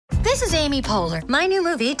This is Amy Poehler. My new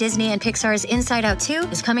movie, Disney and Pixar's Inside Out 2,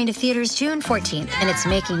 is coming to theaters June 14th, and it's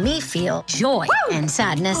making me feel joy and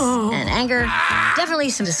sadness and anger, definitely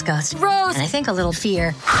some disgust, and I think a little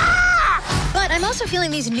fear. But I'm also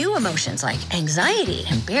feeling these new emotions like anxiety,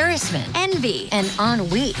 embarrassment, envy, and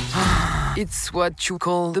ennui. It's what you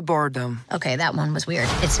call the boredom. Okay, that one was weird.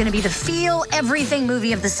 It's gonna be the feel everything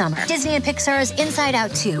movie of the summer. Disney and Pixar's Inside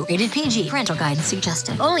Out 2, rated PG. Parental guidance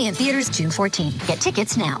suggested. Only in theaters June 14th. Get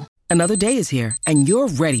tickets now. Another day is here, and you're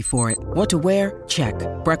ready for it. What to wear? Check.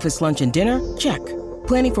 Breakfast, lunch, and dinner? Check.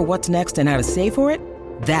 Planning for what's next and how to save for it?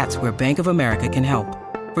 That's where Bank of America can help.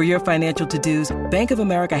 For your financial to-dos, Bank of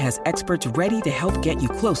America has experts ready to help get you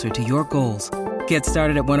closer to your goals. Get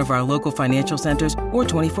started at one of our local financial centers or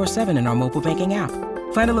 24/7 in our mobile banking app.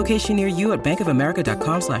 Find a location near you at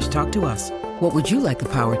bankofamerica.com/talktous. What would you like the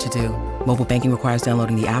power to do? Mobile banking requires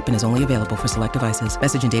downloading the app and is only available for select devices.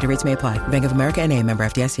 Message and data rates may apply. Bank of America N.A., member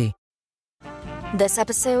FDIC. This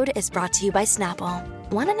episode is brought to you by Snapple.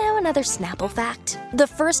 Want to know another Snapple fact? The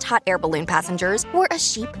first hot air balloon passengers were a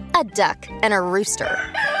sheep, a duck, and a rooster.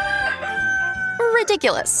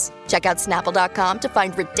 Ridiculous. Check out Snapple.com to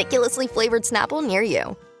find ridiculously flavored Snapple near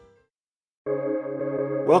you.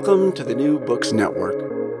 Welcome to the New Books Network.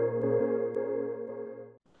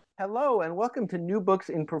 Hello, and welcome to New Books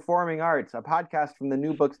in Performing Arts, a podcast from the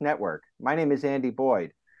New Books Network. My name is Andy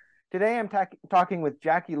Boyd. Today I'm talking with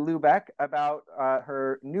Jackie Lubeck about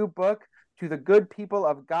her new book, To the Good People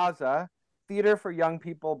of Gaza, Theater for Young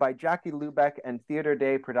People by Jackie Lubeck and Theater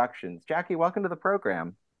Day Productions. Jackie, welcome to the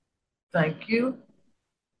program. Thank you.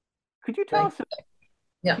 Could you tell us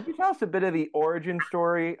a bit of the origin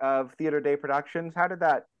story of Theater Day Productions? How did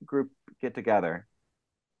that group get together?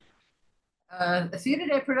 Theater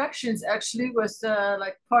Day Productions actually was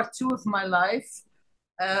like part two of my life.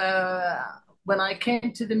 When I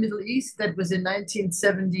came to the Middle East, that was in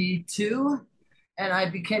 1972, and I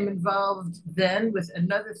became involved then with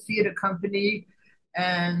another theater company,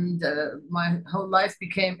 and my whole life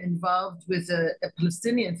became involved with a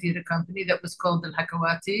Palestinian theater company that was called Al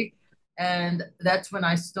Hakawati, and that's when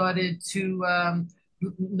I started to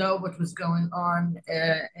know what was going on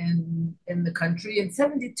in the country. In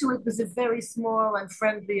 72, it was a very small and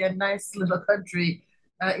friendly and nice little country.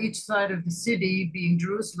 Each side of the city, being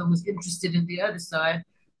Jerusalem, was interested in the other side,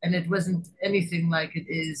 and it wasn't anything like it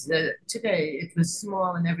is today. It was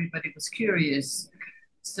small and everybody was curious.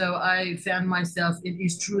 So I found myself in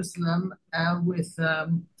East Jerusalem with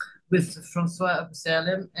Francois Abu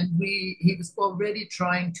Salem, and he was already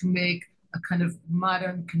trying to make a kind of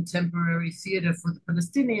modern contemporary theater for the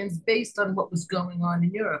Palestinians based on what was going on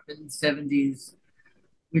in Europe in the 70s,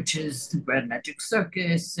 which is the Grand Magic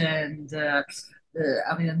Circus and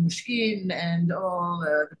Ariane Mushkin and all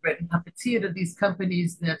the Bread and Puppet Theater, these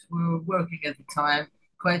companies that were working at the time,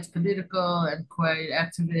 quite political and quite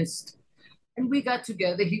activist. And we got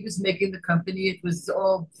together. He was making the company. It was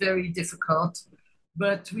all very difficult,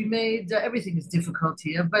 but we made, everything is difficult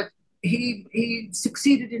here, but he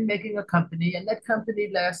succeeded in making a company, and that company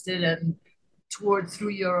lasted and toured through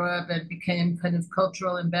Europe and became kind of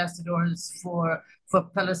cultural ambassadors for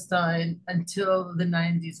Palestine until the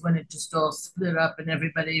 90s, when it just all split up and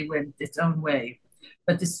everybody went its own way.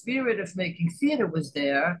 But the spirit of making theater was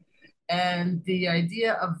there, and the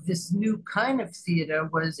idea of this new kind of theater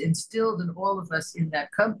was instilled in all of us in that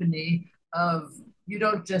company of, you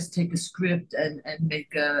don't just take a script and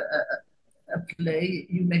make a play,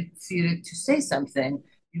 you make theater to say something.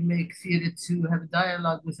 You make theater to have a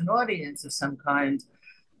dialogue with an audience of some kind.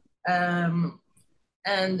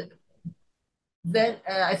 And then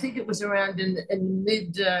I think it was around in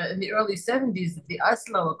the early 70s that the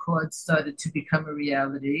Oslo Accords started to become a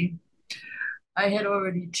reality. I had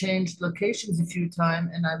already changed locations a few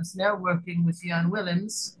times, and I was now working with Jan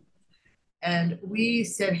Willems. And we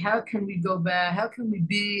said, how can we go back? How can we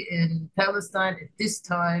be in Palestine at this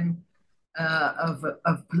time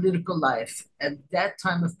of political life? And that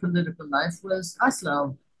time of political life was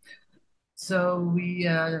Oslo. So we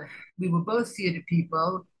were both theater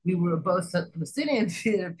people. We were both Palestinian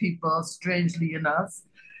theater people, strangely enough.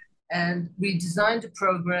 And we designed a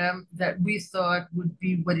program that we thought would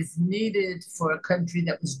be what is needed for a country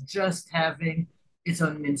that was just having its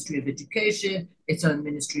own Ministry of Education, its own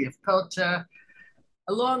Ministry of Culture,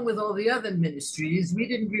 along with all the other ministries. We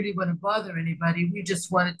didn't really want to bother anybody. We just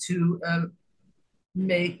wanted to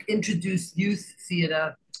introduce youth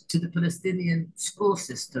theater to the Palestinian school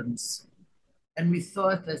systems. And we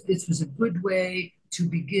thought that this was a good way to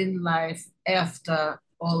begin life after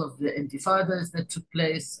all of the intifadas that took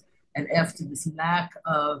place, and after this lack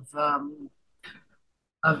of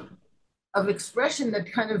of expression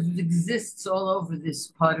that kind of exists all over this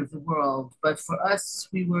part of the world. But for us,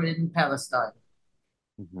 we were in Palestine.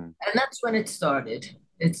 Mm-hmm. And that's when it started.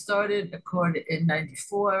 It started in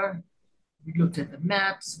 94. We looked at the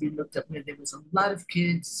maps. We looked at where there was a lot of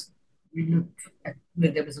kids. We looked at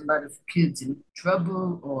where there was a lot of kids in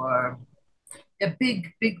trouble or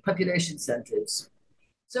big, big population centers.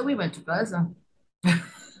 So we went to Gaza.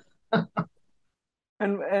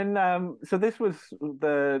 So this was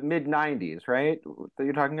the mid 90s, right? That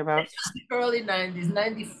you're talking about? It's just the early 90s,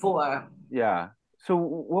 94. Yeah. So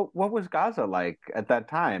what was Gaza like at that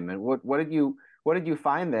time, and what did you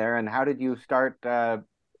find there, and how did you start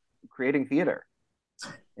creating theater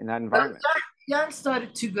in that environment? Jan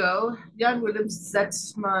started to go. Jan Williams,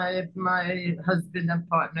 that's my husband and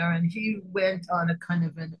partner, and he went on a kind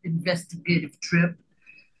of an investigative trip.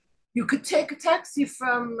 You could take a taxi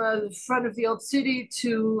from the front of the old city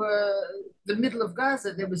to the middle of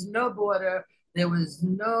Gaza. There was no border. There was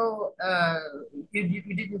no,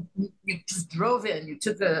 you just drove in. You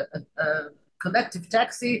took a collective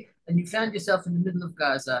taxi and you found yourself in the middle of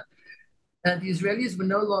Gaza. The Israelis were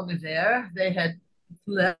no longer there. They had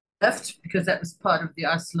left because that was part of the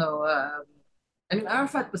Oslo.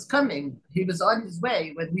 Arafat was coming. He was on his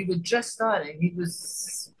way when we were just starting. He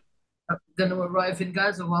was going to arrive in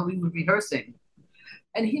Gaza while we were rehearsing.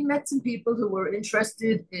 And he met some people who were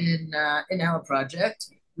interested in our project,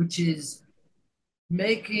 which is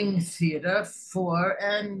making theater for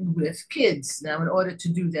and with kids. Now, in order to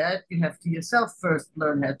do that, you have to yourself first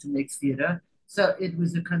learn how to make theater. So it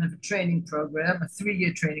was a kind of a training program, a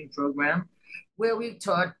 3-year training program, where we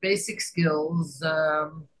taught basic skills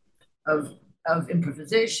of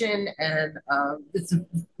improvisation. And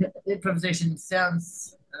improvisation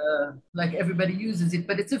sounds like everybody uses it,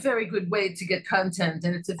 but it's a very good way to get content,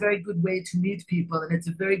 and it's a very good way to meet people, and it's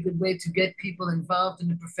a very good way to get people involved in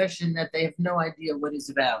a profession that they have no idea what it's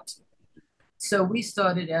about. So we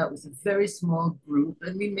started out with a very small group,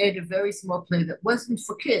 and we made a very small play that wasn't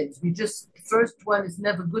for kids. The first one is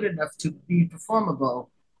never good enough to be performable.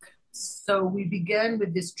 So we began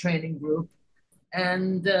with this training group,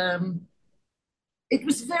 and it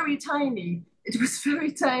was very tiny. It was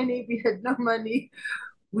very tiny. We had no money.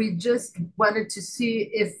 We just wanted to see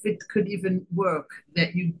if it could even work,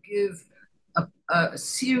 that you give a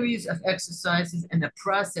series of exercises and a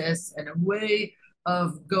process and a way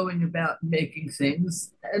of going about making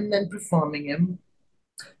things and then performing them.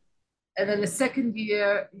 And then the second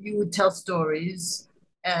year, you would tell stories,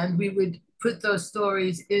 and we would put those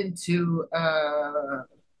stories into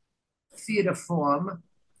theater form.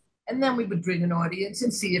 And then we would bring an audience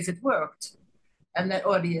and see if it worked. And that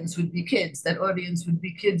audience would be kids. That audience would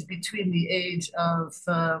be kids between the age of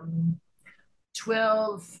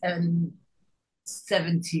 12 and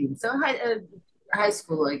 17. So high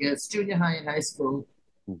school, I guess, junior high and high school.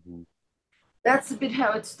 Mm-hmm. That's a bit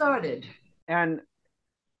how it started. And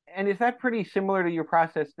is that pretty similar to your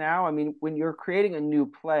process now? I mean, when you're creating a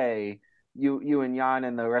new play, you and Jan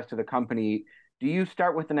and the rest of the company, do you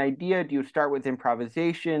start with an idea? Do you start with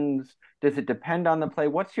improvisations? Does it depend on the play?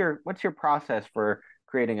 What's your process for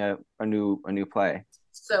creating a new play?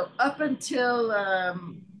 So up until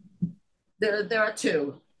there are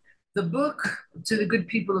two. The book, To the Good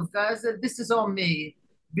People of Gaza, this is all me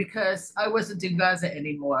because I wasn't in Gaza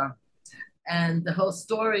anymore. And the whole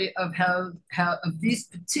story of how of these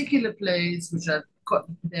particular plays, which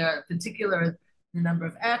they are particular, the number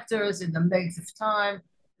of actors and the length of time,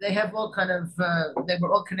 they have all kind of they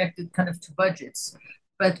were all connected kind of to budgets.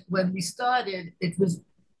 But when we started, it was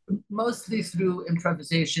mostly through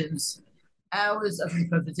improvisations, hours of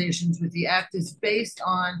improvisations with the actors based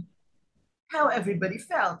on how everybody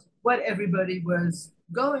felt, what everybody was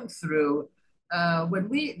going through.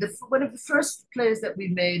 One of the first plays that we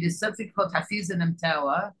made is something called Hafiz and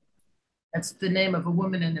Amtawa. That's the name of a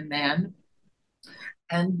woman and a man.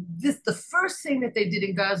 And the first thing that they did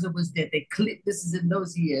in Gaza was that this is in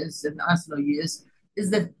those years, in Oslo years, is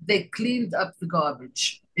that they cleaned up the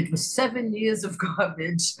garbage. It was 7 years of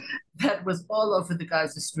garbage that was all over the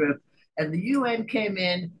Gaza Strip. And the UN came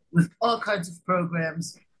in with all kinds of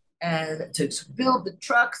programs and to build the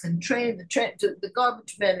trucks and train the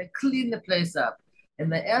garbage men and clean the place up.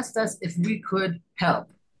 And they asked us if we could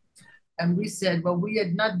help. And we said, well, we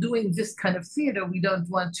are not doing this kind of theater. We don't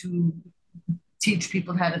want to teach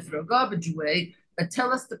people how to throw garbage away, but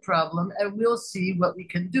tell us the problem and we'll see what we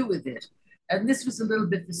can do with it. And this was a little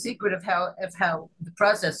bit the secret of how the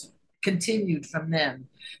process continued from then.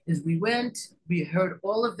 Is we heard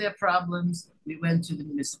all of their problems, we went to the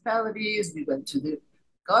municipalities, we went to the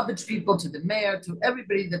garbage people, to the mayor, to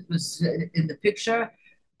everybody that was in the picture,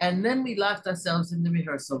 and then we locked ourselves in the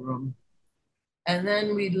rehearsal room. And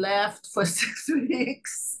then we laughed for 6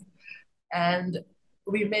 weeks, and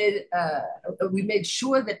we made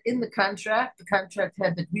sure that in the contract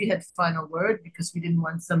had that we had final word, because we didn't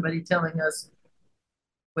want somebody telling us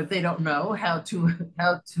what they don't know how to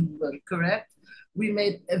correct. We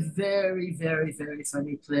made a very, very, very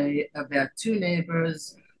funny play about two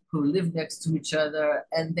neighbors who lived next to each other,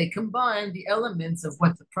 and they combined the elements of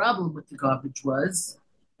what the problem with the garbage was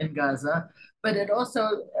in Gaza, but it's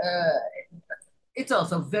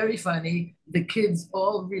also very funny. The kids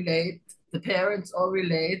all relate, the parents all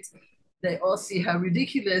relate, they all see how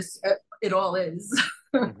ridiculous it all is.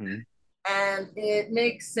 Mm-hmm. And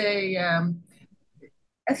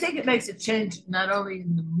I think it makes a change not only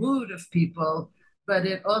in the mood of people, but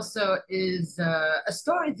it also is a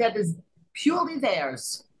story that is purely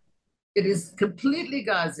theirs. It is completely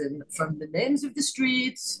Gazan, from the names of the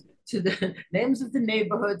streets to the names of the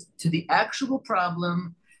neighborhoods to the actual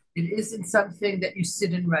problem. It isn't something that you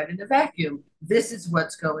sit and write in a vacuum. This is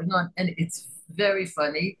what's going on, and it's very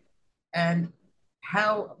funny. And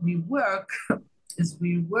how we work is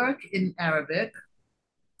we work in Arabic.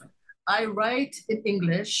 I write in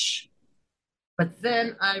English, but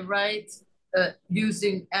then I write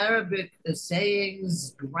using Arabic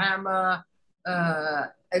sayings, grammar,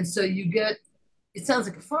 and so you get. It sounds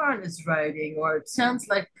like a foreigner's writing, or it sounds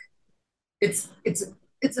like it's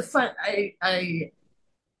a fun.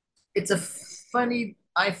 It's a funny.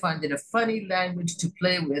 I find it a funny language to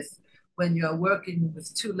play with when you're working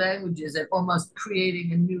with two languages and almost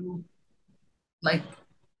creating a new, like,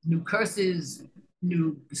 new curses,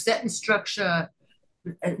 new sentence structure,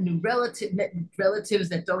 new relatives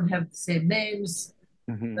that don't have the same names,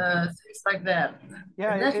 Mm-hmm. Things like that.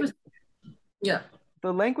 Yeah, And that was, yeah.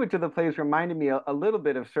 The language of the plays reminded me a little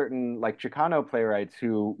bit of certain like Chicano playwrights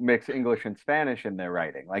who mix English and Spanish in their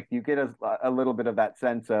writing. Like you get a little bit of that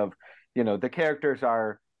sense of, the characters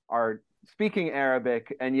are speaking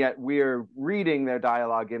Arabic, and yet we're reading their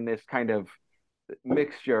dialogue in this kind of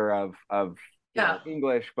mixture of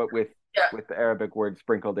English, but with the Arabic words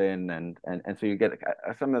sprinkled in, and so you get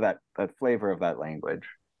some of that flavor of that language.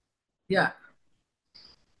 Yeah.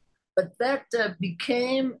 But that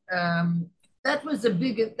became that was a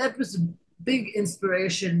big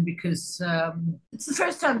inspiration, because it's the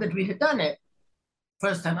first time that we had done it.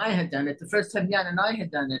 First time I had done it. The first time Jan and I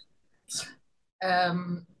had done it.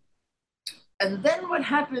 And then what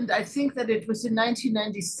happened? I think that it was in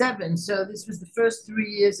 1997. So this was the first 3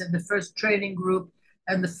 years and the first training group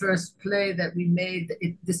and the first play that we made.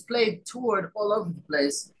 This play toured all over the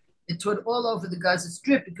place. It toured all over the Gaza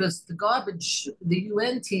Strip, because the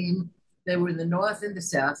UN team, they were in the north and the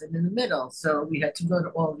south and in the middle. So we had to go to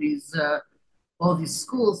all these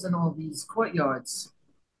schools and all these courtyards.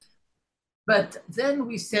 But then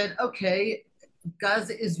we said, okay,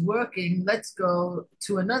 Gaza is working. Let's go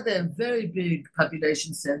to another very big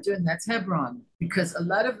population center, and that's Hebron, because a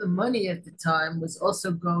lot of the money at the time was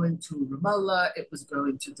also going to Ramallah. It was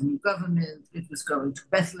going to the new government. It was going to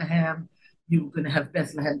Bethlehem. You were going to have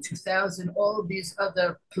Bethlehem 2000, all of these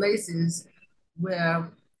other places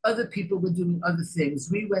where other people were doing other things.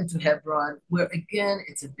 We went to Hebron, where again,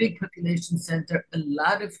 it's a big population center, a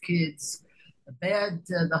lot of kids,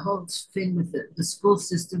 the whole thing with the school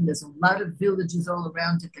system. There's a lot of villages all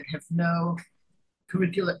around it that have no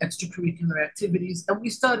extracurricular activities. And we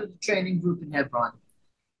started a training group in Hebron.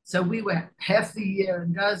 So we were half the year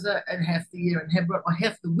in Gaza and half the year in Hebron, or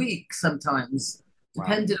half the week sometimes,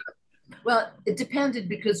 depended. Wow. Well, it depended,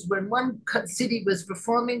 because when one city was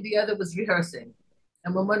performing, the other was rehearsing.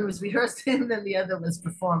 And when one was rehearsing, then the other was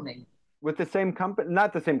performing. With the same company?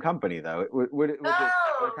 Not the same company, though.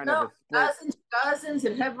 Gazans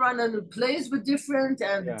and Hebron, and the plays were different,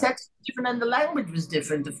 and the text was different, and the language was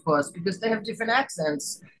different, of course, because they have different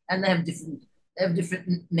accents, and they have different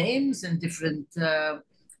names and different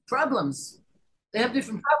problems. They have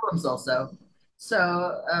different problems also. So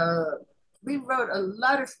we wrote a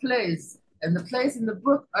lot of plays, and the plays in the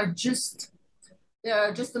book are just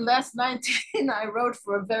the last 19 I wrote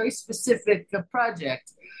for a very specific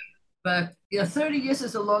project. But 30 years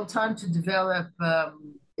is a long time to develop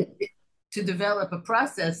a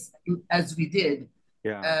process as we did.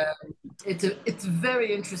 Yeah, it's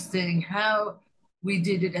very interesting how we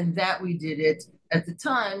did it and that we did it. At the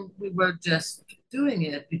time, we were just doing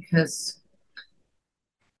it because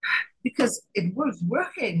it was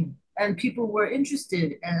working and people were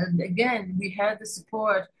interested. And again, we had the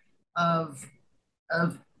support of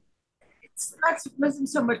it wasn't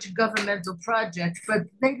so much a governmental project, but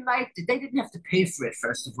they liked it. They didn't have to pay for it,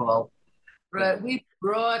 first of all. Right. We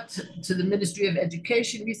brought to the Ministry of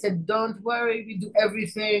Education, we said, don't worry, we do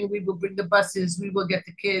everything. We will bring the buses, we will get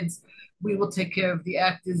the kids, we will take care of the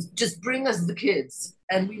actors. Just bring us the kids.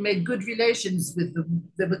 And we made good relations with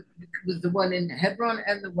the one in Hebron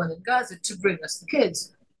and the one in Gaza to bring us the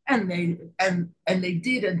kids. And they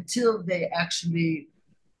did until they actually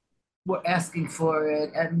were asking for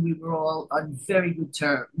it, and we were all on very good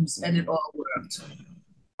terms, and it all worked.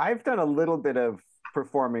 I've done a little bit of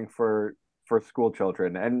performing for school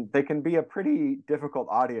children, and they can be a pretty difficult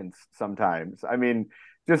audience sometimes. I mean,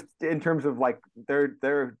 just in terms of like they're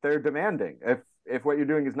demanding. If what you're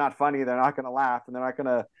doing is not funny, they're not going to laugh, and they're not going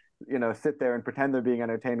to, sit there and pretend they're being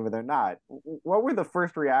entertained when they're not. What were the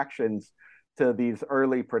first reactions to these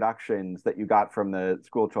early productions that you got from the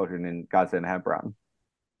school children in Gaza and Hebron?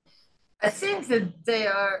 I think that they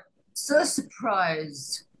are so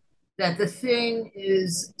surprised that the thing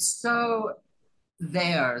is so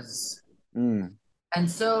theirs and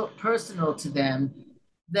so personal to them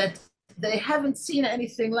that they haven't seen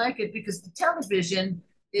anything like it, because the television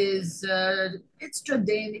is it's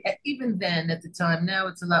Jordanian. Even then at the time, now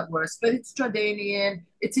it's a lot worse, but it's Jordanian,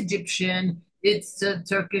 it's Egyptian, it's a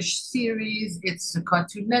Turkish series, it's a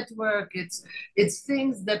Cartoon Network, it's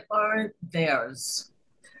things that aren't theirs.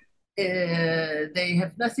 They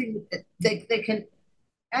have nothing. They can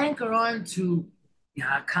anchor on to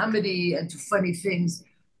comedy and to funny things,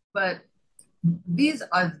 but these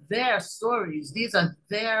are their stories. These are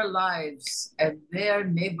their lives and their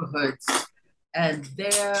neighborhoods and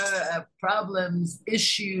their problems,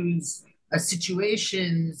 issues,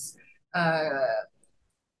 situations. And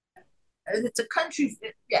it's a country.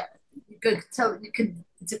 Yeah, you can tell. You can.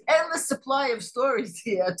 It's an endless supply of stories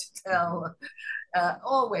here to tell.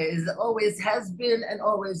 Always has been and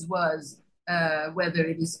always was. Whether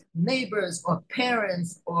it is neighbors or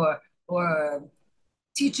parents or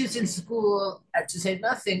teachers in school, to say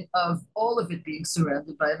nothing of all of it being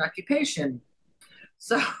surrounded by an occupation.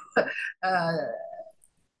 So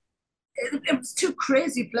it was two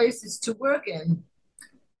crazy places to work in.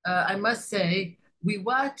 I must say, we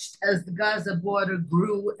watched as the Gaza border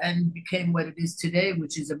grew and became what it is today,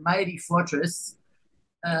 which is a mighty fortress.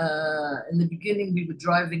 In the beginning, we were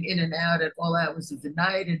driving in and out at all hours of the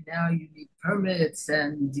night, and now you need permits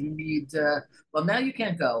and you need, well, now you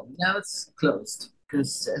can't go. Now it's closed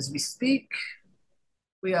because as we speak,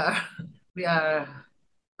 well,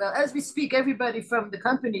 as we speak, everybody from the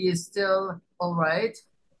company is still all right.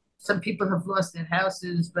 Some people have lost their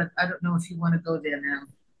houses, but I don't know if you want to go there now.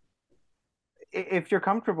 If you're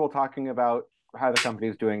comfortable talking about how the company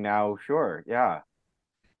is doing now, sure, yeah.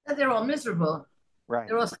 They're all miserable. Right.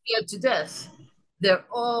 They're all scared to death.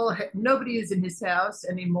 Nobody is in his house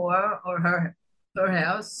anymore, or her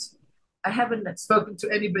house. I haven't spoken to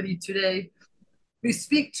anybody today. We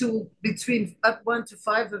speak to between up 1 to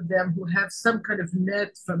 5 of them who have some kind of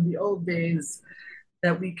net from the old days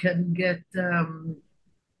that we can get some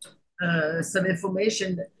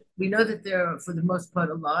information. We know that they're, for the most part,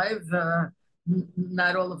 alive.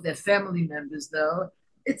 Not all of their family members, though.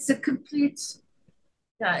 It's a complete,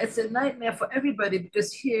 it's a nightmare for everybody,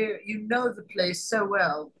 because here you know the place so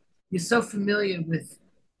well. You're so familiar with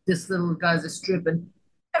this little Gaza Strip, and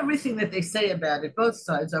everything that they say about it, both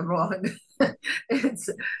sides are wrong. It's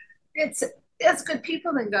good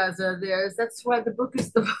people in Gaza. That's why the book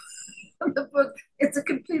is the book. It's a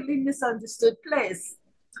completely misunderstood place.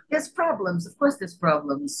 There's problems, of course. There's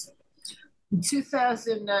problems. In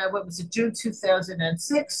 2000, what was it? June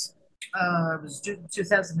 2006. It was June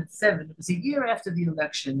 2007. It was a year after the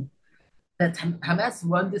election that Hamas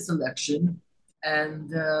won this election,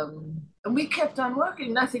 and we kept on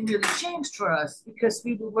working. Nothing really changed for us because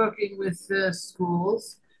we were working with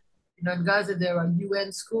schools. In Gaza, there are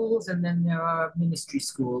UN schools and then there are ministry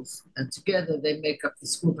schools, and together they make up the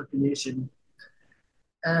school population.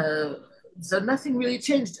 So nothing really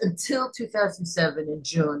changed until 2007 in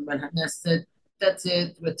June, when Hamas said, "That's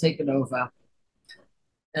it, we're taking over."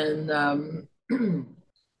 And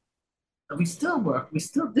we still work. We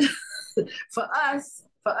still do. For us,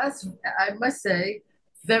 I must say,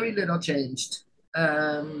 very little changed.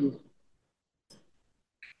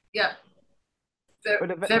 Yeah, very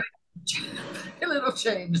little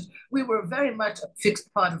changed. We were very much a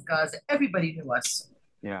fixed part of Gaza. Everybody knew us.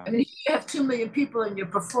 Yeah. I mean, you have 2 million people and you're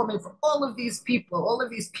performing for all of these people, all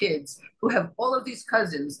of these kids who have all of these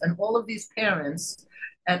cousins and all of these parents,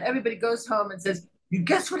 and everybody goes home and says, "You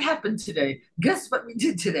guess what happened today? Guess what we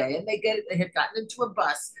did today?" And they had gotten into a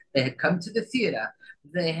bus, they had come to the theater,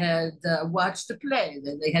 they had watched a play,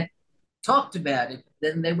 then they had talked about it,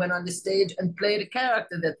 then they went on the stage and played a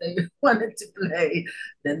character that they wanted to play,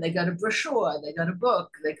 then they got a brochure, they got a book,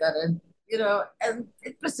 they got and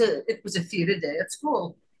it was a theater day at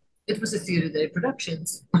school. It was a theater day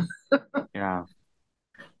productions. Yeah.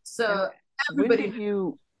 So When everybody, did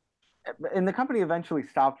you? And the company eventually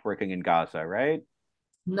stopped working in Gaza, right?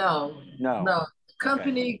 no, No. no, Okay.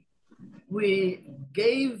 company, we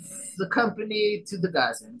gave the company to the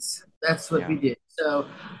Gazans. That's what Yeah. we did. So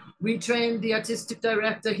we trained the artistic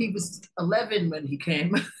director. He was 11 when he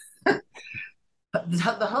came.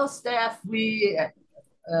 The whole staff,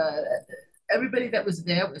 everybody that was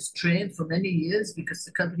there was trained for many years because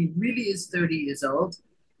the company really is 30 years old.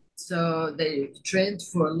 So they trained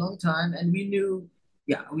for a long time, and we knew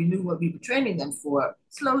what we were training them for.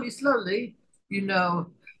 Slowly, you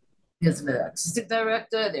know, there's an artistic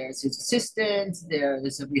director, there's his assistant,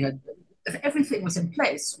 we had everything was in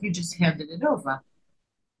place. We just handed it over.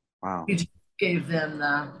 Wow. We just gave them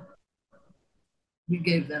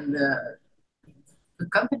the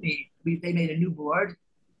company. They made a new board,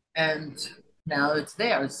 and now it's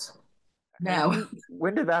theirs. And Now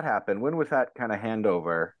when did that happen? When was that kind of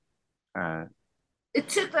handover? Uh, it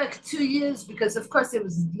took like 2 years because, of course, it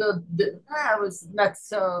was was not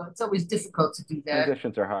so. It's always difficult to do that.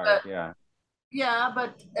 Transitions are hard. But Yeah. yeah,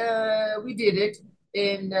 but we did it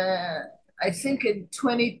in I think in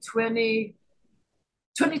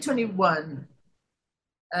 2021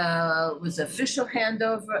 was official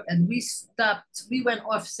handover, and we stopped. We went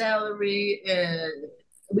off salary.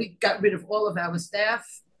 We got rid of all of our staff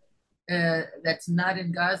that's not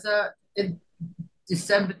in Gaza in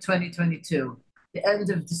December 2022. The end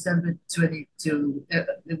of December 22,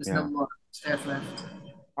 there was no Yeah. more staff left.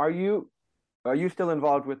 Are you still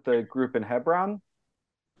involved with the group in Hebron?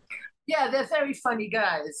 Yeah, they're very funny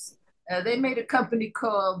guys. They made a company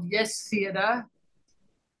called Yes Theater.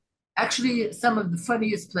 Actually, some of the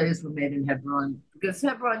funniest plays were made in Hebron because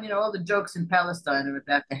Hebron, all the jokes in Palestine are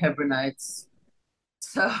about the Hebronites.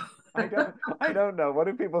 So I don't know. What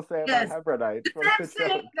do people say about yes, Hebronites? the What's same the joke?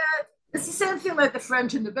 thing that it's the same thing like the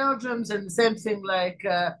French and the Belgians, and the same thing like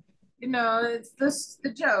it's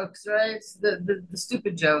the jokes, right? It's the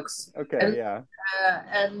stupid jokes, Okay, and yeah.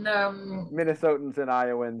 and Minnesotans and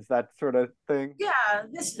Iowans, that sort of thing. yeah,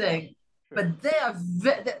 this thing. But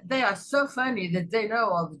they are so funny that they know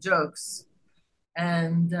all the jokes.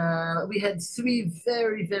 And we had three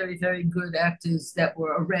very, very, very good actors that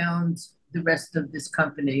were around the rest of this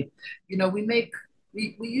company.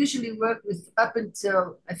 We usually work with up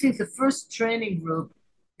until I think the first training group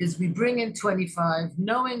is we bring in 25,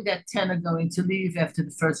 knowing that 10 are going to leave after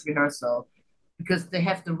the first rehearsal because they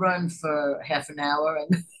have to run for half an hour,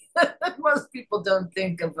 and most people don't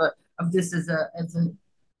think of this as a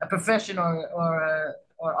profession or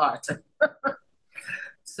art.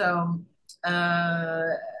 So uh,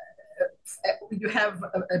 you have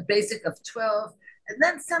a basic of 12, and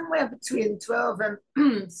then somewhere between 12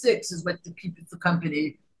 and 6 is what to keep the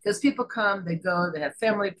company. Because people come, they go, they have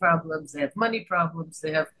family problems, they have money problems,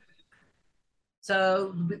 they have.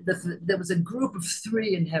 So there was a group of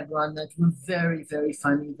 3 in Hebron that were very, very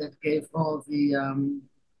funny, that gave all the.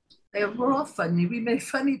 They were all funny. We made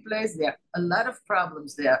funny plays there, a lot of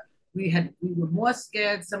problems there. We were more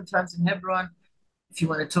scared sometimes in Hebron, if you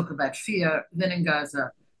want to talk about fear, than in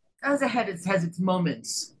Gaza. Gaza has its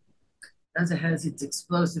moments. Gaza has its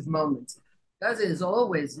explosive moments. Gaza is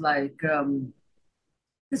always like,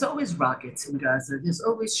 there's always rockets in Gaza. There's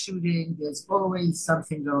always shooting. There's always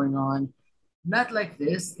something going on. Not like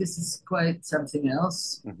this. This is quite something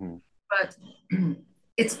else. Mm-hmm. But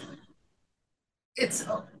it's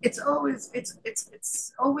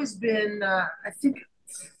always been. I think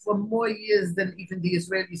for more years than even the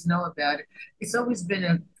Israelis know about it. It's always been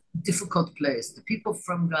a difficult place. The people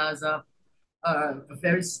from Gaza are a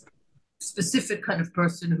very specific kind of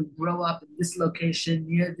person who grow up in this location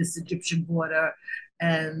near this Egyptian border.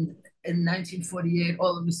 And in 1948,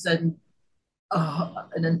 all of a sudden,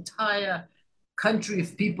 an entire country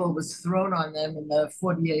of people was thrown on them in the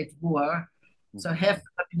 48 war. So half the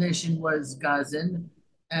population was Gazan,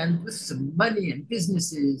 and with some money and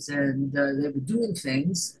businesses, and they were doing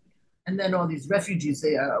things. And then all these refugees,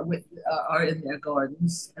 they are in their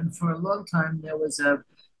gardens. And for a long time, there was a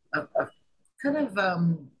kind of,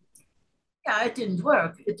 yeah, it didn't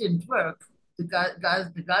work. It didn't work. The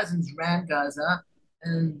Gazans ran Gaza,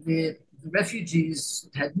 and the refugees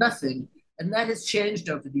had nothing. And that has changed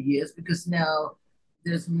over the years because now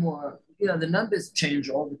there's more, the numbers change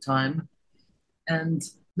all the time. And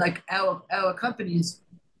like our companies,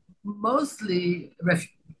 mostly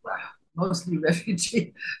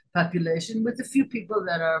refugee population, with a few people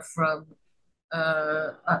that are from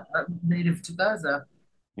native to Gaza,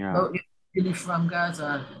 Yeah. really from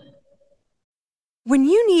Gaza. When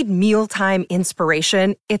you need mealtime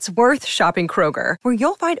inspiration, it's worth shopping Kroger, where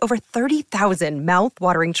you'll find over 30,000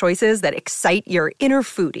 mouth-watering choices that excite your inner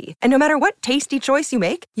foodie. And no matter what tasty choice you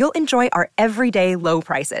make, you'll enjoy our everyday low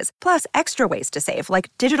prices, plus extra ways to save,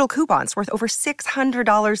 like digital coupons worth over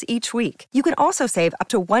 $600 each week. You can also save up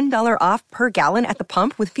to $1 off per gallon at the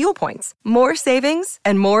pump with fuel points. More savings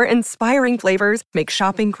and more inspiring flavors make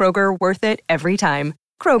shopping Kroger worth it every time.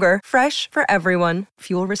 Kroger, fresh for everyone.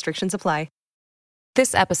 Fuel restrictions apply.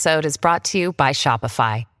 This episode is brought to you by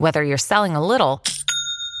Shopify. Whether you're selling a little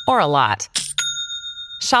or a lot,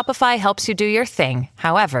 Shopify helps you do your thing,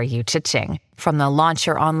 however you cha-ching. From the launch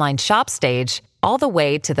your online shop stage, all the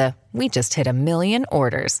way to the we just hit 1 million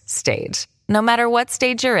orders stage. No matter what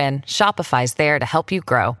stage you're in, Shopify's there to help you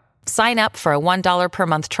grow. Sign up for a $1 per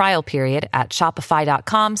month trial period at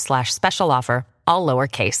shopify.com/special offer, all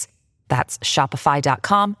lowercase. That's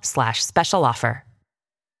shopify.com/special offer.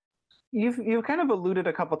 You've kind of alluded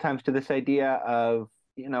a couple times to this idea of,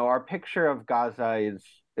 our picture of Gaza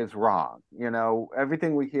is wrong.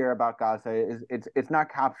 Everything we hear about Gaza it's not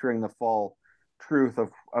capturing the full truth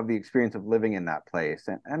of the experience of living in that place.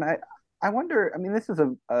 And I wonder, this is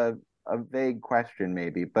a vague question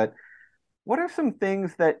maybe, but what are some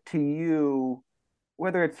things that to you,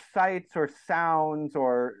 whether it's sights or sounds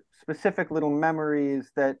or specific little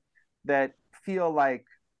memories that feel like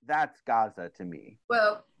that's Gaza to me?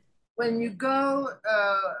 Well, when you go,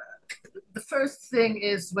 the first thing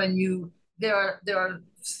is there are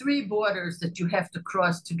 3 borders that you have to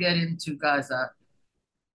cross to get into Gaza.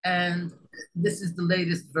 And this is the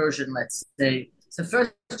latest version, let's say. So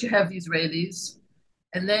first you have the Israelis,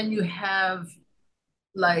 and then you have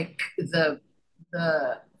like the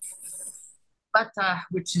Fatah,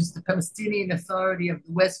 which is the Palestinian Authority of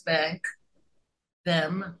the West Bank,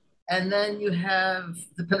 them. And then you have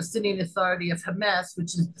the Palestinian Authority of Hamas,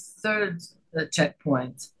 which is the third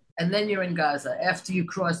checkpoint. And then you're in Gaza after you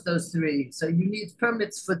cross those 3. So you need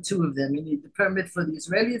permits for 2 of them. You need the permit for the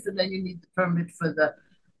Israelis, and then you need the permit for the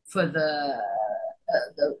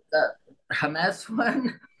Hamas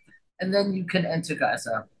one. And then you can enter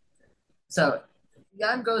Gaza. So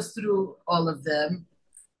Jan goes through all of them,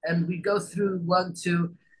 and we go through 1,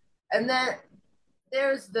 2. And then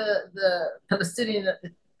there's the Palestinian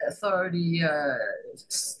Authority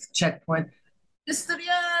checkpoint. Mr.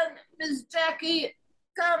 Jan, Ms. Jackie,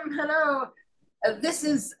 come, hello. This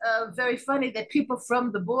is very funny that people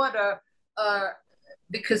from the border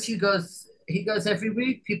because he goes every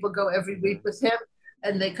week. People go every week with him,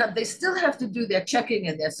 and they come. They still have to do their checking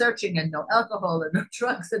and their searching, and no alcohol and no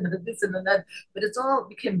drugs and this and that. But it's all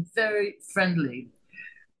became very friendly.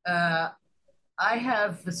 I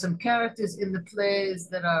have some characters in the plays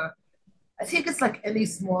that are. I think it's like any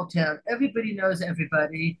small town. Everybody knows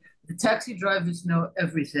everybody. The taxi drivers know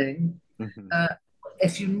everything. Mm-hmm.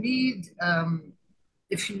 If you need,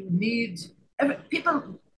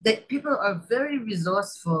 people are very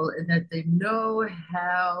resourceful in that they know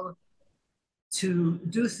how to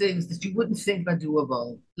do things that you wouldn't think are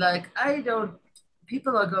doable. Like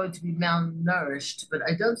people are going to be malnourished, but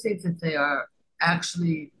I don't think that they are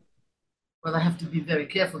actually. Well, I have to be very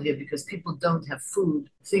careful here because people don't have food.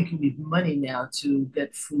 I think you need money now to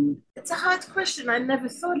get food. It's a hard question. I never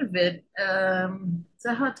thought of it. It's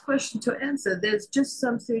a hard question to answer. There's just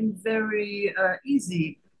something very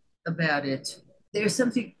easy about it. There's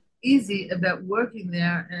something easy about working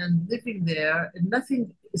there and living there, and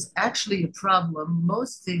nothing is actually a problem.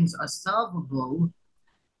 Most things are solvable.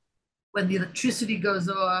 When the electricity goes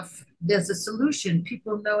off, there's a solution.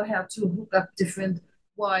 People know how to hook up different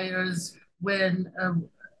wires. When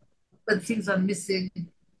things are missing,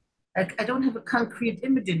 I don't have a concrete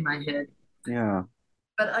image in my head. Yeah.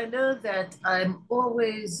 But I know that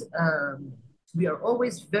we are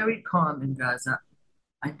always very calm in Gaza.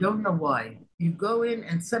 I don't know why. You go in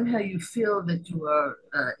and somehow you feel that you are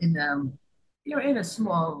you're in a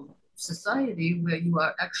small society where you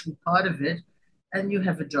are actually part of it, and you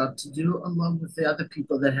have a job to do along with the other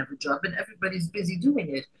people that have a job, and everybody's busy doing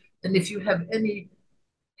it. And if you have any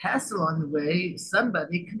hassle on the way,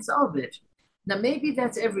 somebody can solve it. Now, maybe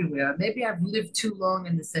that's everywhere. Maybe I've lived too long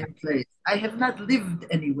in the same place. I have not lived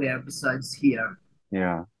anywhere besides here.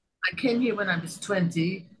 Yeah. I came here when I was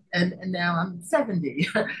 20, and now I'm 70.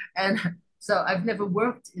 And so I've never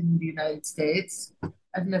worked in the United States.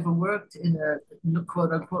 I've never worked in a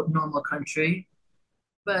quote unquote normal country,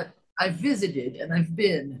 but I've visited and I've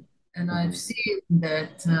been, and I've seen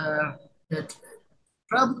that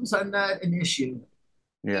problems are not an issue.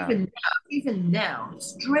 Yeah. Even now,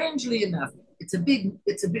 strangely enough, it's a big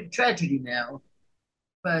tragedy now,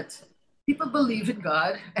 but people believe in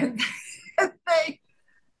God, and they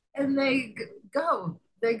go.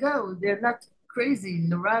 They go. They're not crazy,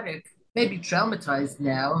 neurotic, maybe traumatized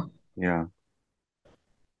now, Yeah.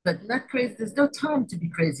 but not crazy. There's no time to be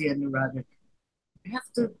crazy and neurotic. You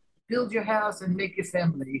have to build your house and make your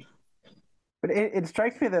family. But it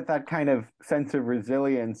strikes me that that kind of sense of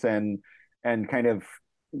resilience and kind of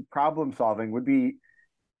problem solving would be,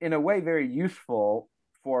 in a way, very useful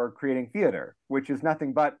for creating theater, which is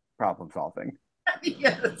nothing but problem solving.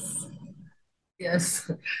 Yes.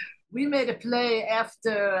 Yes. We made a play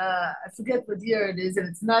after, I forget what year it is, and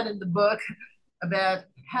it's not in the book, about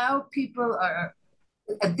how people are.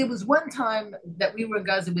 There was one time that we were in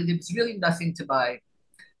Gaza where there was really nothing to buy.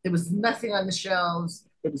 There was nothing on the shelves.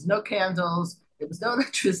 There was no candles. There was no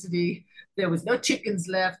electricity. There was no chickens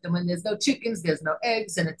left. And when there's no chickens, there's no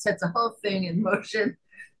eggs, and it sets a whole thing in motion.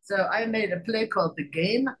 So I made a play called The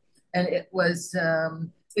Game, and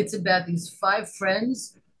it's about these five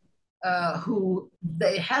friends who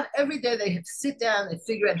they have every day. They have to sit down and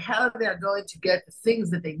figure out how they're going to get the things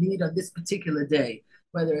that they need on this particular day,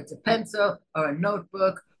 whether it's a pencil or a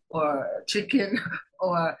notebook or a chicken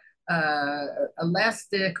or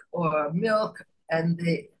elastic or milk. And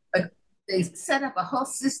they set up a whole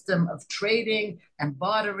system of trading and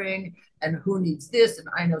bartering, and who needs this, and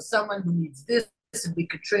I know someone who needs this, and we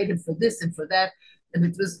could trade him for this and for that. And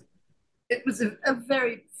it was a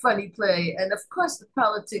very funny play. And of course, the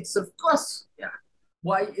politics, of course, yeah.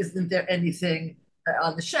 Why isn't there anything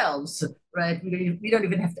on the shelves, right? We don't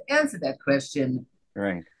even have to answer that question.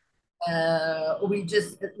 Right.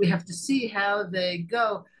 We have to see how they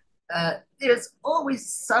go. There's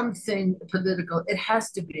always something political. It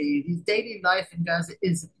has to be. The daily life in Gaza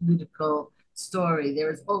is a political story.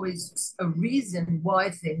 There is always a reason why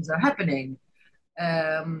things are happening.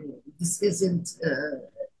 This isn't.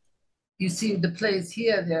 You see the plays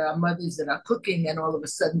here, there are mothers that are cooking, and all of a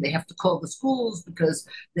sudden they have to call the schools because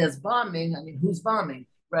there's bombing. I mean, who's bombing,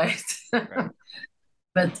 right? Right.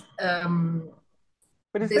 But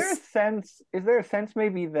is there a sense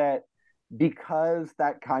maybe that because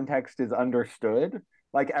that context is understood,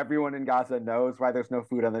 like everyone in Gaza knows why there's no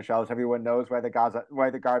food on the shelves, everyone knows why the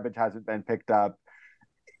garbage hasn't been picked up.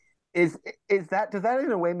 Does that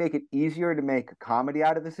in a way make it easier to make comedy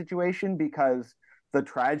out of the situation, because the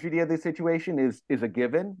tragedy of the situation is a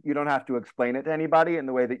given? You don't have to explain it to anybody in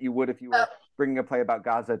the way that you would if you were bringing a play about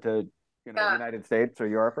Gaza to United States or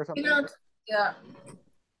Europe or something. Yeah.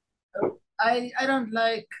 I don't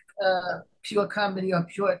like pure comedy or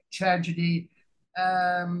pure tragedy.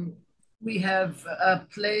 We have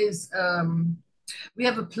plays. We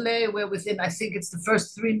have a play where within, I think it's the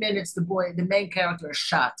first 3 minutes, the main character is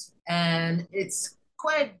shot, and it's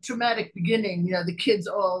quite a traumatic beginning. The kids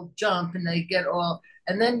all jump and they get all,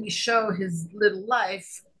 and then we show his little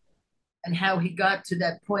life and how he got to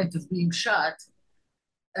that point of being shot.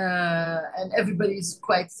 And everybody's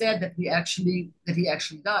quite sad that he actually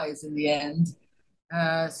dies in the end.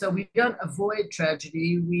 So we don't avoid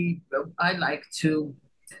tragedy.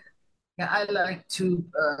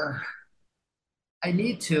 I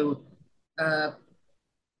need to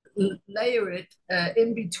layer it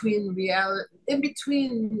in between reality, in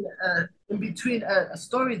between a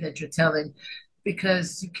story that you're telling,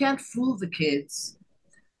 because you can't fool the kids,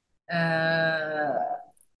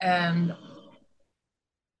 and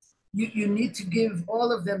you need to give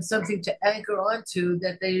all of them something to anchor onto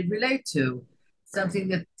that they relate to, something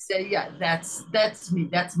that say, yeah, that's me,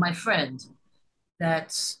 that's my friend.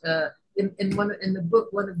 That's in the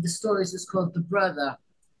book, one of the stories is called The Brother.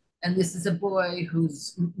 And this is a boy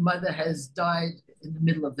whose mother has died in the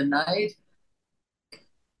middle of the night.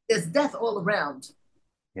 There's death all around.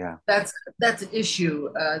 Yeah. That's an issue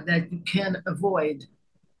that you can't avoid.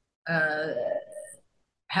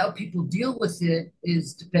 How people deal with it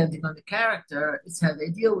is depending on the character. It's how they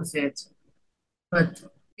deal with it. But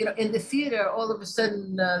in the theater, all of a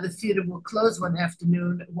sudden, the theater will close one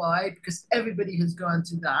afternoon. Why? Because everybody has gone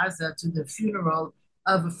to the Gaza, to the funeral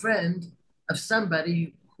of a friend, of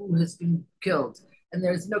somebody who has been killed. And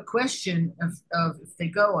there's no question of if they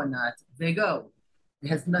go or not. They go. It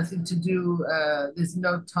has nothing to do, there's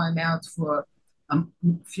no time out for a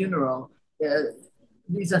funeral.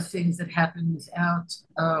 These are things that happen without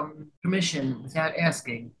permission, without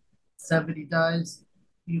asking. Somebody dies,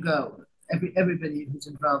 you go. Everybody who's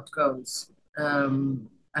involved goes.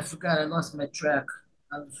 I forgot, I lost my track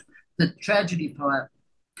of the tragedy part.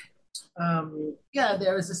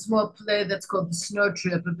 There is a small play that's called The Snow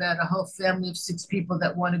Trip, about a whole family of 6 people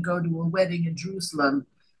that want to go to a wedding in Jerusalem,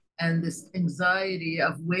 and this anxiety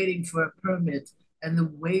of waiting for a permit, and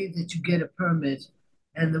the way that you get a permit,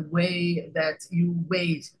 and the way that you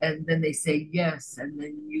wait, and then they say yes, and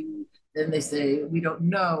then Then they say, we don't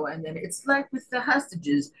know. And then it's like with the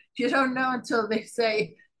hostages. You don't know until they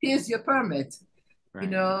say, here's your permit, Right. you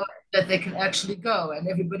know, that they can actually go. And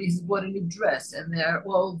everybody's bought a new dress and they're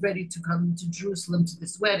all ready to come to Jerusalem to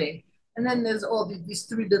this wedding. And then there's all these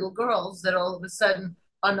three little girls that all of a sudden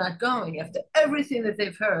are not going. After everything that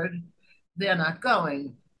they've heard, they're not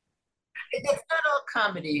going. It's not all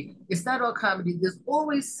comedy. It's not all comedy. There's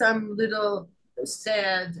always some little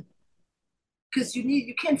sad, because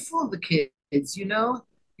you can't fool the kids, you know?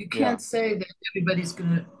 You can't say that everybody's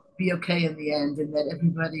going to be okay in the end and that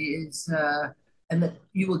everybody is, and that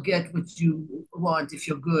you will get what you want if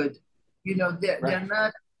you're good. You know, they're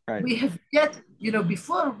not. Right. We have yet, you know,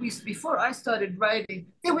 before I started writing,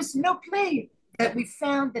 there was no play that we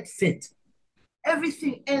found that fit.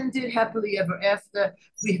 Everything ended happily ever after.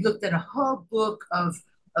 We looked at a whole book of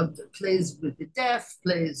the plays with the deaf,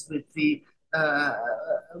 plays with the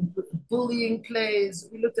bullying plays.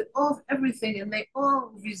 We looked at everything, and they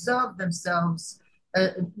all resolved themselves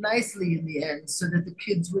nicely in the end, so that the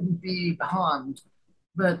kids wouldn't be harmed.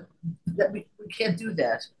 But that we can't do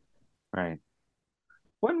that. Right.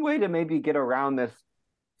 One way to maybe get around this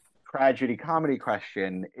tragedy comedy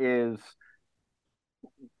question is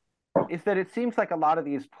that it seems like a lot of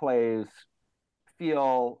these plays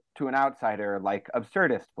feel to an outsider like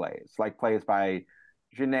absurdist plays, like plays by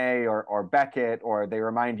Genet or Beckett, or they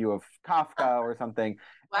remind you of Kafka or something.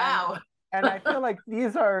 Wow. And I feel like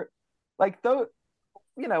these are like, those,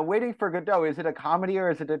 you know, Waiting for Godot, is it a comedy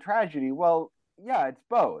or is it a tragedy? Well, yeah, it's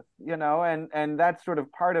both, you know, and that's sort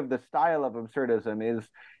of part of the style of absurdism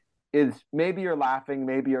is maybe you're laughing,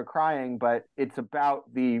 maybe you're crying, but it's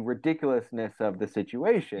about the ridiculousness of the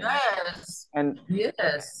situation. Yes. And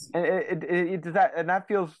yes. And it does that, and that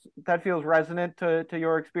feels resonant to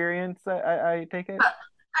your experience. I take it.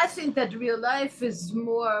 I think that real life is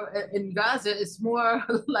more in Gaza is more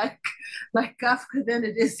like Kafka than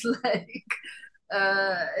it is like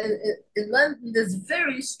in London. There's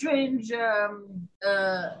very strange.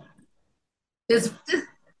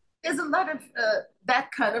 There's a lot of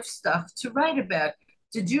that kind of stuff to write about.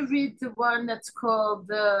 Did you read the one that's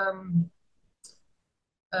called?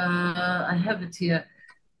 I have it here.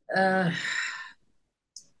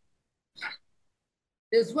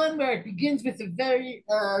 There's one where it begins with a very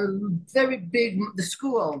big the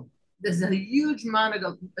school. There's a huge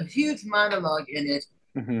monologue in it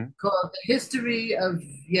called "The History of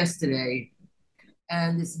Yesterday."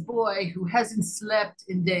 And this boy who hasn't slept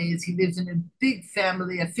in days, he lives in a big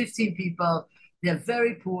family of 15 people. They're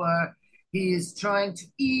very poor. He is trying to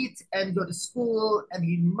eat and go to school, and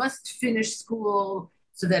he must finish school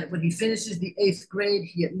so that when he finishes the 8th grade,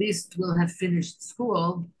 he at least will have finished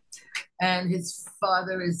school. And his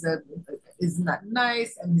father is not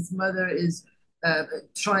nice, and his mother is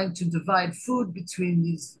trying to divide food between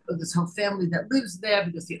this whole family that lives there,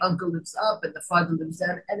 because the uncle lives up and the father lives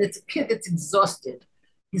down. And it's a kid that's exhausted.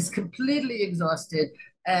 He's completely exhausted.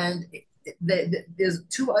 And there's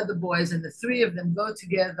 2 other boys, and the 3 of them go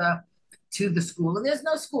together to the school. And there's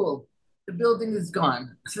no school. The building is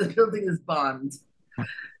gone. So the building is bombed.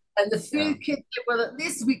 And the 3 kids say, well, at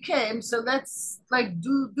least we came, so let's like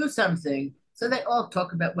do something. So they all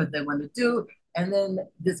talk about what they want to do. And then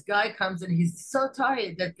this guy comes, and he's so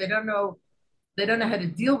tired that they don't know how to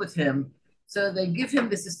deal with him. So they give him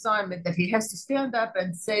this assignment that he has to stand up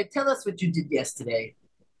and say, tell us what you did yesterday.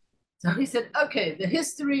 So he said, okay, the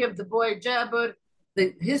history of the boy Jabber,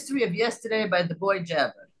 the history of yesterday by the boy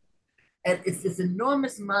Jabber. And it's this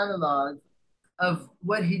enormous monologue of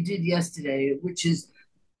what he did yesterday, which is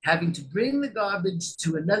having to bring the garbage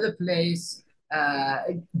to another place,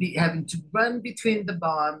 having to run between the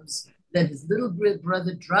bombs. Then his little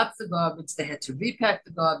brother dropped the garbage. They had to repack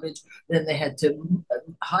the garbage. Then they had to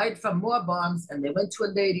hide from more bombs. And they went to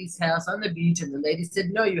a lady's house on the beach. And the lady said,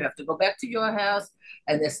 no, you have to go back to your house.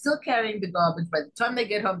 And they're still carrying the garbage. By the time they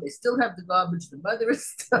get home, they still have the garbage. The mother is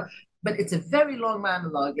still, but it's a very long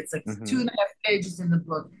monologue. It's like 2.5 pages in the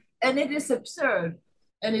book. And it is absurd.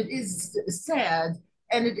 And it is sad.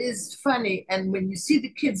 And it is funny. And when you see the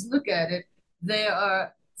kids look at it, they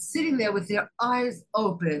are sitting there with their eyes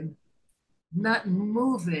open, not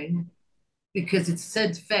moving because it's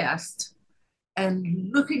said fast,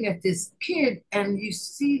 and looking at this kid, and you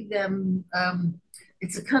see them,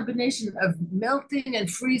 it's a combination of melting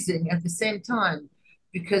and freezing at the same time,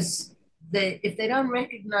 because if they don't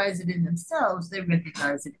recognize it in themselves, they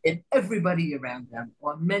recognize it in everybody around them,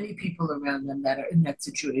 or many people around them that are in that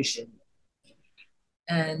situation.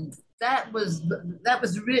 And that was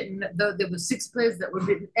written, though there were 6 plays that were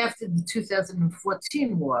written after the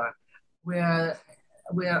 2014 war, where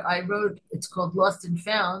I wrote, it's called Lost and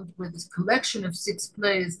Found, where this collection of 6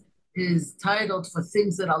 plays is titled For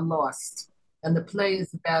Things That Are Lost, and the play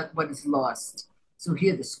is about what is lost. So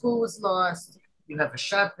here the school is lost, you have a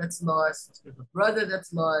shop that's lost, you have a brother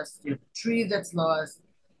that's lost, you have a tree that's lost,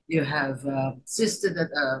 you have a sister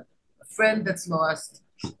a friend that's lost,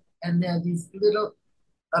 and there are these little,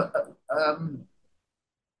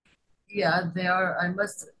 they are,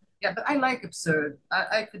 but I like absurd.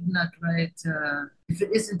 I could not write if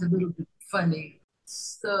it isn't a little bit funny.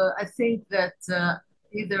 So I think that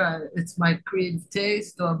either it's my creative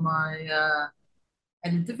taste or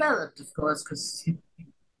and it developed, of course, because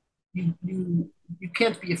you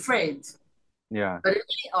can't be afraid. Yeah. But in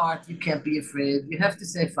any art, you can't be afraid. You have to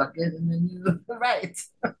say fuck it, and then you write.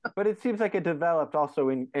 But it seems like it developed also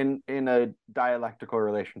in a dialectical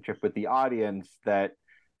relationship with the audience that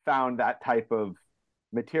found that type of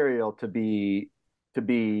material to be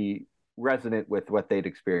resonant with what they'd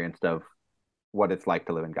experienced of what it's like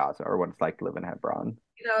to live in Gaza or what it's like to live in Hebron.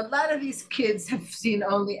 A lot of these kids have seen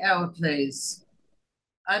only our plays.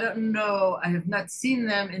 I don't know. I have not seen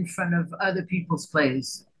them in front of other people's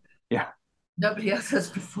plays. Yeah. Nobody else has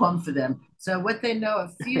performed for them. So what they know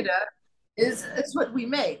of theater is what we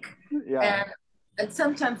make. Yeah. And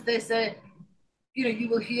sometimes they say, you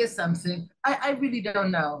will hear something. I really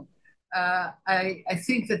don't know. I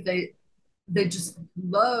think that they just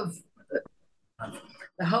love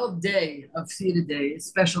the whole day of theater day is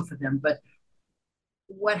special for them. But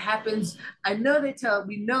what happens, I know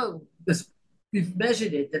we know this, we've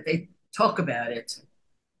measured it, that they talk about it.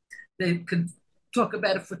 They could talk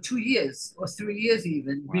about it for 2 years or 3 years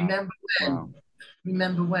even. Wow.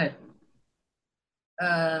 Remember when.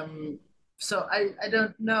 So I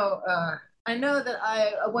don't know. I know that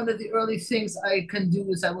one of the early things I can do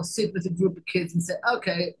is I will sit with a group of kids and say,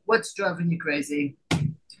 okay, what's driving you crazy?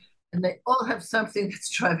 And they all have something that's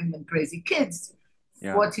driving them crazy. Kids,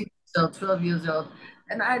 14 years old, 12 years old.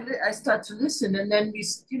 And I start to listen, and then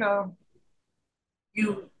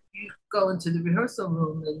you go into the rehearsal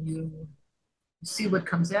room and you see what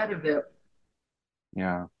comes out of it.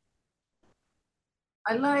 Yeah.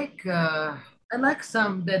 I like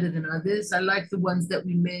some better than others. I like the ones that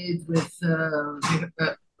we made with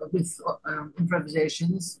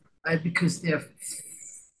improvisations because they're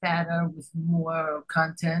fatter with more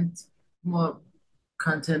content from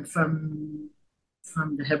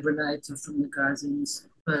the Hebronites or from the Gazans.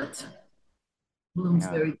 But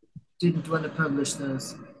Bloomsbury didn't want to publish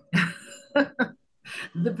those.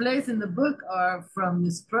 The plays in the book are from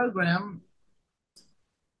this program.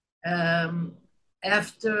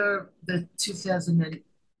 After the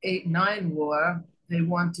 2008-9 war, they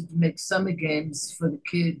wanted to make summer games for the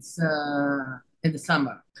kids in the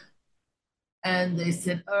summer. And they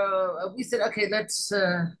said, we said, okay, let's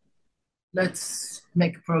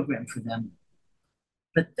make a program for them.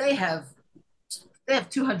 But they have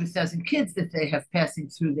 200,000 kids that they have passing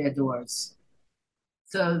through their doors.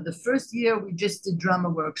 So the first year we just did drama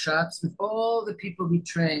workshops with all the people we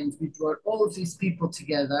trained. We brought all of these people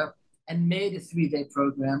together and made a 3-day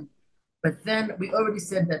program. But then we already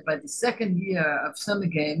said that by the second year of summer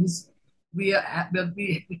games, we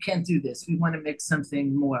can't do this. We want to make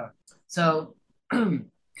something more. So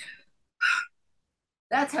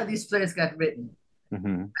that's how these plays got written.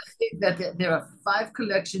 Mm-hmm. I think that there are 5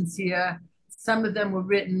 collections here. Some of them were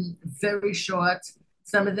written very short.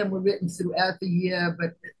 Some of them were written throughout the year,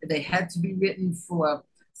 but they had to be written for,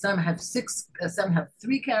 some have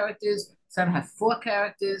 3 characters, some have 4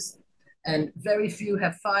 characters, and very few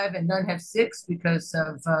have 5 and none have 6 because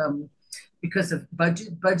of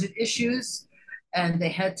budget issues. And they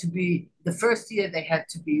had to be, the first year they had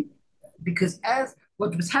to be, because as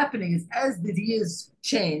what was happening is as the years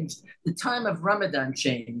changed, the time of Ramadan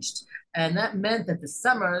changed. And that meant that the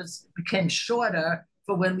summers became shorter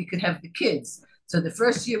for when we could have the kids. So the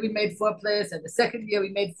first year we made 4 plays, and the second year we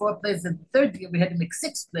made 4 plays, and the third year we had to make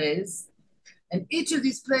 6 plays. And each of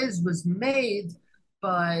these plays was made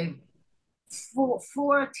by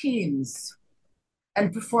 4 teams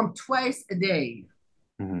and performed twice a day.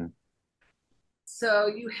 Mm-hmm. So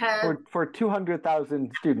you had... For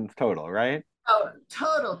 200,000 students total, right? Oh,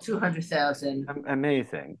 total 200,000.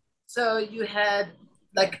 Amazing. So you had,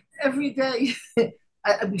 like, every day...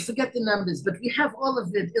 we forget the numbers, but we have all of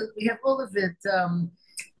it. We have all of it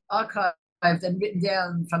archived and written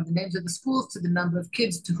down, from the names of the schools to the number of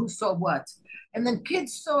kids to who saw what. And then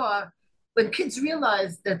when kids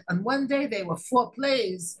realized that on one day there were 4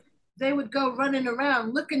 plays, they would go running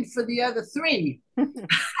around looking for the other 3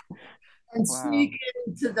 and sneak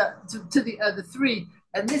into to the other 3.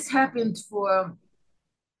 And this happened for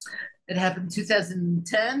It happened in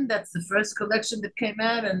 2010. That's the first collection that came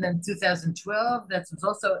out. And then 2012, that was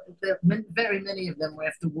also, very many of them were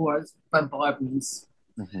after wars, bombardments.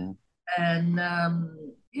 Mm-hmm. And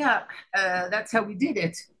that's how we did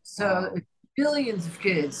it. So billions of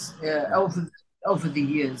kids over the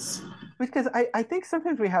years. Because I think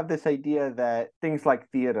sometimes we have this idea that things like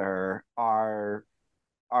theater are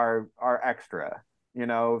extra. You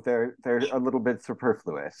know, they're a little bit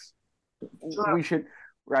superfluous. Sure. We should,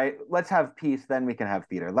 right? Let's have peace, then we can have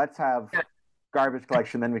theater. Let's have garbage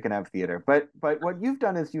collection, then we can have theater. But what you've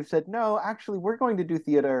done is you've said, no, actually, we're going to do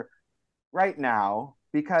theater right now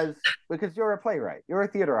because you're a playwright, you're a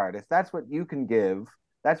theater artist. That's what you can give.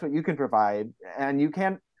 That's what you can provide, and you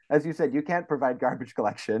can't, as you said, you can't provide garbage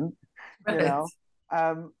collection. Right. You know,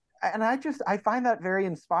 and I find that very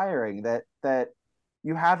inspiring that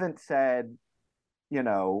you haven't said, you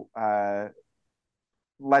know,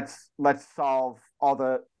 let's solve all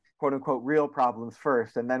the quote unquote real problems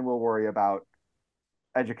first, and then we'll worry about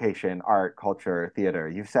education, art, culture, theater.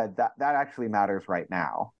 You've said that actually matters right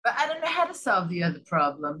now. But I don't know how to solve the other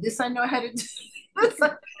problem. This I know how to do.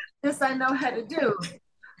 This I know how to do.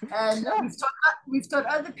 And we've taught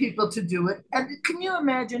other people to do it. And can you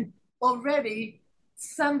imagine, already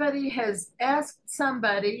somebody has asked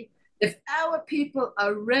somebody if our people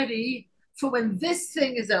are ready for when this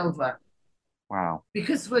thing is over. Wow.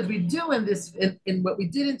 Because what we do in what we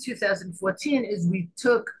did in 2014 is we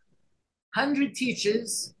took 100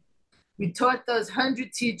 teachers, we taught those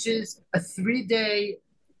 100 teachers a 3-day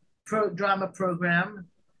drama program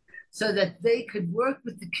so that they could work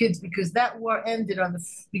with the kids, because that war ended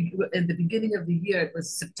in the beginning of the year. It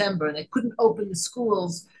was September, and they couldn't open the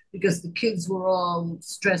schools because the kids were all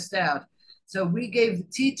stressed out. So we gave the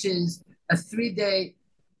teachers a 3-day,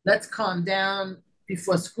 let's calm down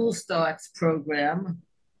before school starts program.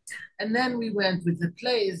 And then we went with the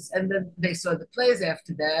plays, and then they saw the plays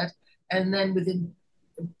after that. And then within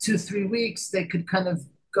 2-3 weeks, they could kind of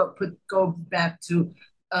go back to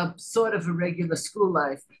sort of a regular school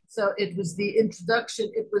life. So it was the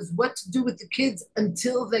introduction. It was what to do with the kids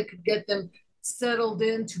until they could get them settled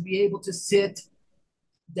in to be able to sit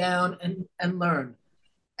down and learn.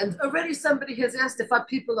 And already somebody has asked if our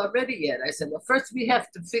people are ready yet. I said, well, first we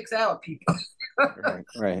have to fix our people.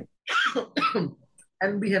 Right.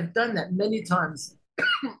 And we have done that many times.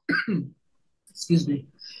 Excuse me.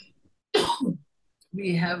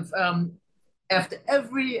 We have, after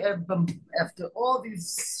all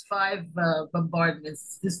these 5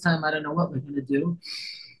 bombardments, this time I don't know what we're going to do,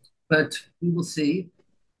 but we will see.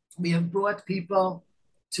 We have brought people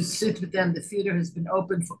to sit with them. The theater has been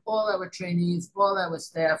open for all our trainees, all our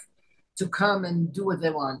staff, to come and do what they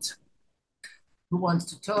want. Who wants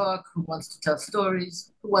to talk, who wants to tell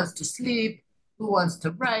stories, who wants to sleep, who wants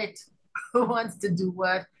to write, who wants to do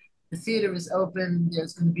what. The theater is open.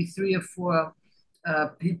 There's going to be 3 or 4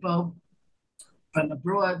 people from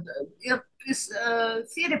abroad,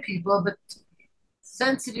 theater people, but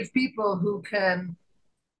sensitive people who can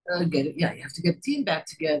get it. Yeah, you have to get a team back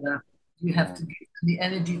together. You have to give the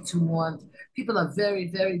energy to want. People are very,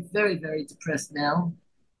 very, very, very depressed now.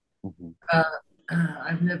 Mm-hmm.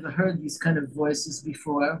 I've never heard these kind of voices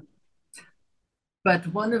before. But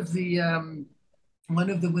one of the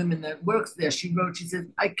women that works there, she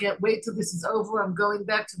said, I can't wait till this is over. I'm going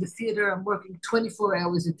back to the theater. I'm working 24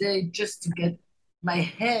 hours a day just to get my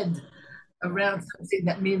head around something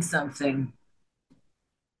that means something.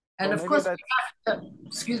 And well, of course,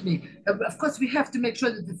 of course, we have to make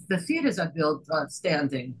sure that the theaters are built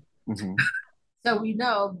standing. Mm-hmm. So we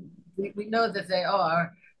know that they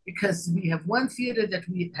are, because we have one theater that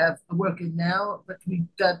we have working now, but we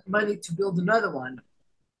got money to build another one.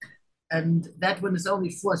 And that one is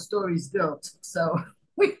only 4 stories built. So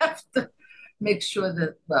we have to make sure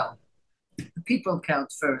that, the people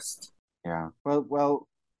count first. Yeah. Well,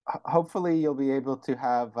 hopefully you'll be able to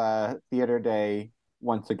have Theater Day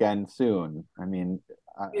once again soon. I mean,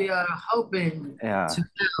 we are hoping to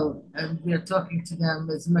build, and we are talking to them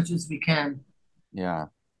as much as we can. Yeah.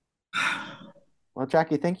 Well,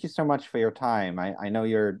 Jackie, thank you so much for your time. I know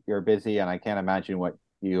you're busy, and I can't imagine what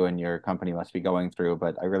you and your company must be going through,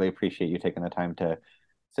 but I really appreciate you taking the time to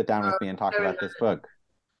sit down with me and talk about this book.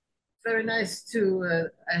 Very nice to,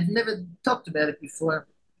 I had never talked about it before.